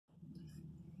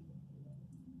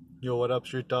Yo, what up,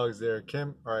 street dogs there,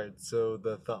 Kim? All right, so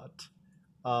the thought.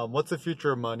 What's the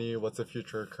future of money? What's the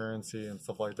future of currency and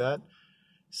stuff like that?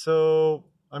 So,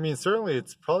 I mean, certainly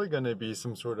it's probably going to be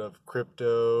some sort of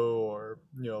crypto or,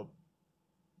 you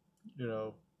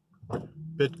know,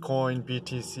 Bitcoin,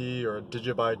 BTC, or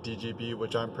Digibyte, DGB,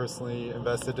 which I'm personally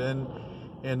invested in.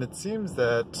 And it seems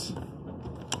that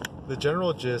the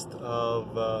general gist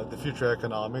of the future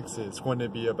economics is going to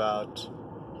be about,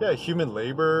 yeah, human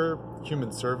labor,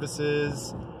 human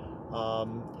services.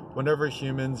 Whenever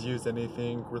humans use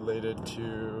anything related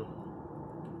to,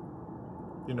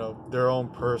 their own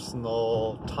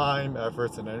personal time,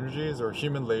 efforts, and energies, or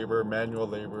human labor, manual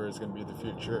labor is going to be the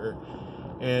future.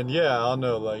 And yeah, I don't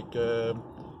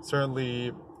know,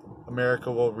 certainly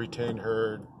America will retain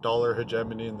her dollar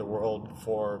hegemony in the world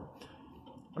for,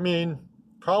 I mean,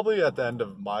 probably at the end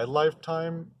of my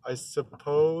lifetime, I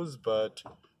suppose, but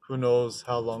who knows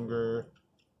how longer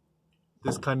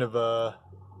this kind of a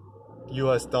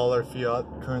US dollar fiat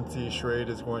currency charade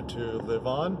is going to live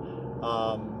on.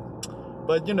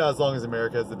 But as long as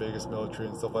America has the biggest military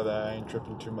and stuff like that, I ain't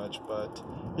tripping too much. But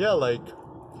yeah,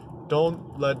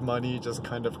 don't let money just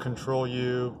kind of control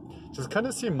you. Just kind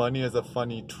of see money as a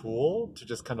funny tool to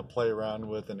just kind of play around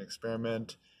with and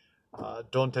experiment.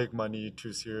 Don't take money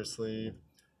too seriously.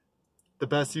 The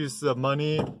best use of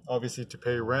money, obviously, to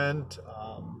pay rent,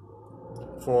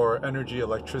 for energy,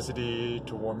 electricity,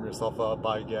 to warm yourself up,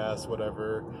 buy gas,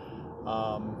 whatever,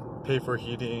 pay for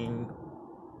heating,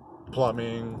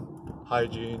 plumbing,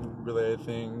 hygiene related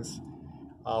things.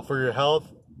 For your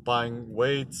health, buying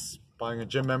weights, buying a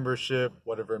gym membership,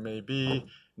 whatever it may be,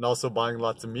 and also buying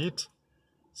lots of meat.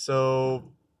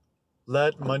 So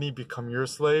let money become your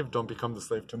slave, don't become the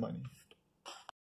slave to money.